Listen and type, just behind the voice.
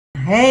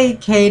Hey,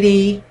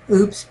 Katie,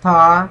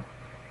 oopspaw,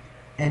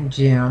 and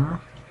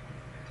Jim,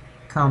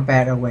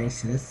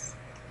 CombatOasis.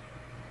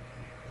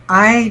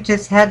 I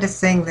just had to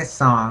sing this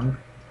song.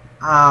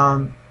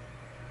 I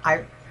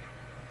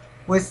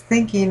was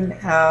thinking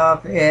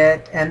of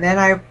it, and then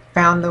I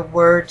found the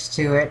words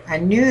to it. I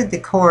knew the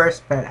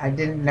chorus, but I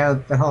didn't know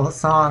the whole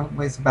song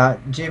was about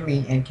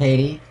Jimmy and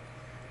Katie.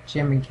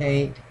 Jim and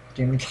Kate.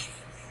 Jim and Kate.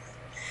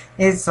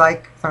 It's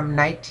like from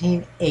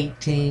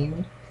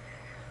 1918.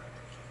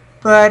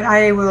 But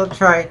I will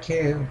try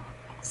to,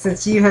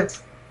 since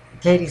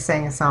Katie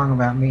sang a song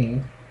about me,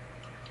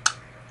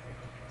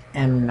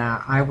 and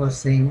I will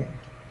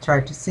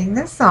try to sing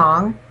this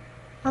song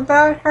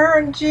about her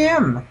and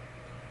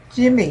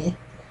Jimmy.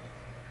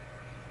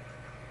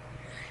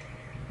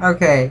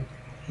 Okay,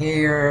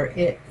 here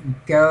it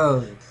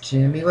goes.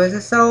 Jimmy was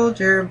a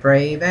soldier,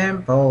 brave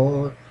and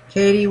bold.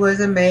 Katie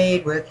was a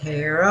maid with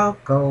hair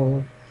of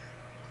gold.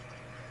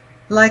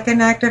 Like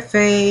an act of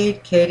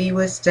fate, Katie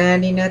was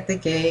standing at the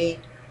gate,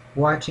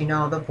 watching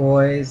all the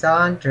boys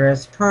on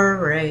dress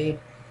parade.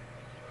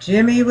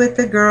 Jimmy with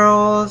the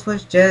girls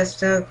was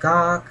just a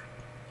gawk,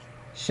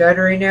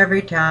 shuddering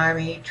every time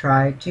he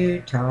tried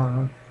to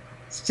talk.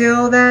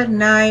 Still that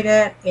night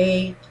at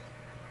 8,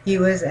 he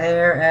was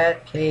there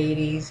at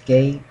Katie's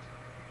gate,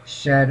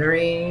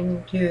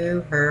 shuddering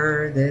to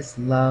her this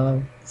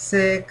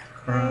love-sick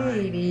cry.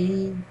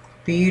 Katie,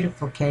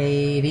 beautiful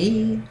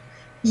Katie,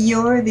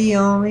 you're the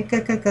only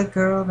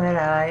girl that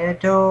I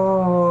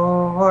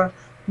adore.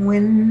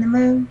 When the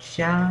moon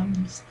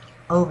shines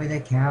over the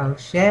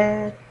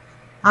cowshed,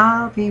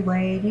 I'll be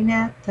waiting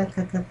at the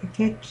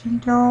kitchen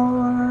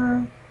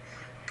door.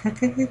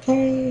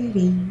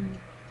 Katy,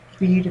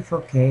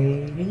 beautiful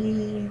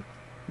Katy,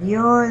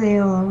 you're the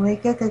only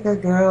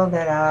girl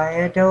that I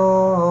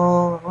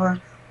adore.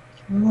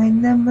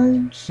 When the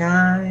moon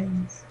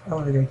shines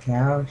over the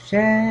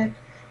cowshed,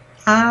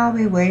 I'll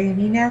be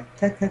waiting at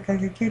the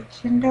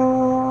kitchen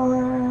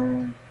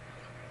door.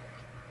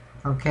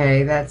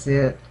 Okay, that's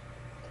it.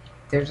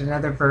 There's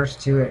another verse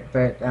to it,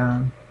 but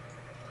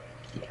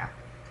yeah.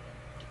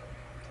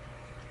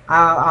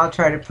 I'll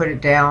try to put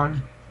it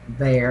down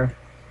there.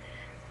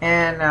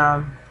 And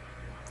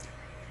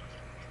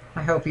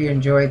I hope you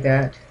enjoyed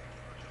that.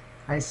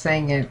 I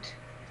sang it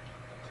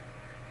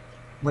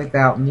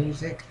without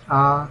music,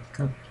 a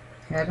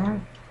cappella,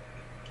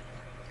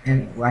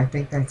 and I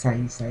think that's how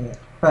you say it.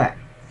 But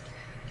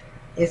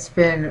it's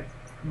been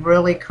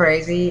really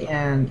crazy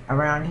and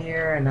around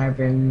here, and I've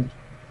been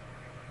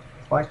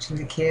watching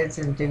the kids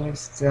and doing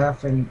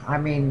stuff, and I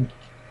mean,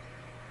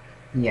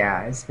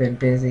 yeah, it's been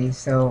busy.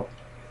 So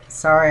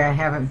sorry I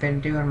haven't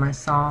been doing my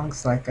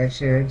songs like I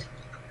should.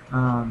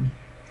 Um,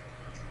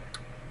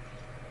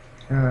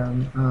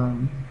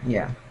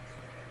 yeah.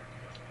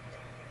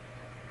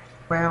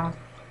 Well,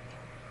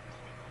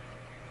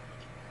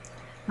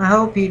 I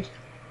hope you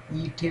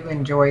two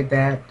enjoyed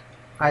that.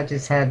 I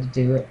just had to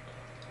do it.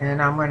 And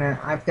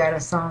I've got a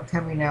song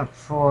coming up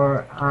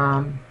for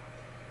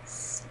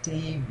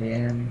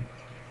Stevie.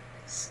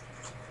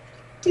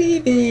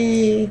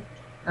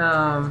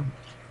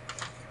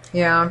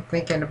 Yeah, I'm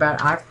thinking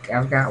about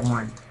I've got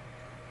one.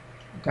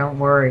 Don't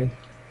worry.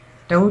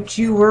 Don't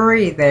you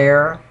worry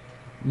there.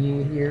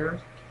 You hear?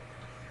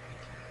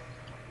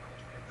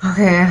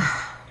 Okay.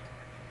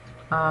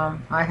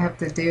 I have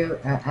to do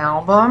an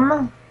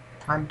album.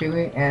 I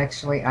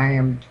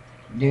am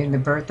doing the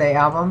birthday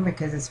album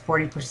because it's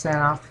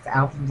 40% off the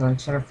albums on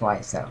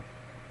Shutterfly, so.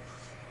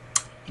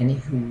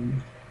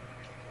 Anywho.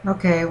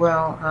 Okay,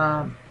 well,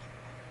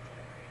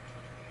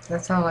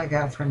 that's all I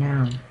got for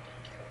now.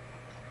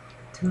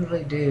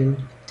 Toodly do.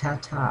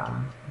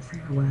 Ta-ta.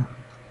 Farewell.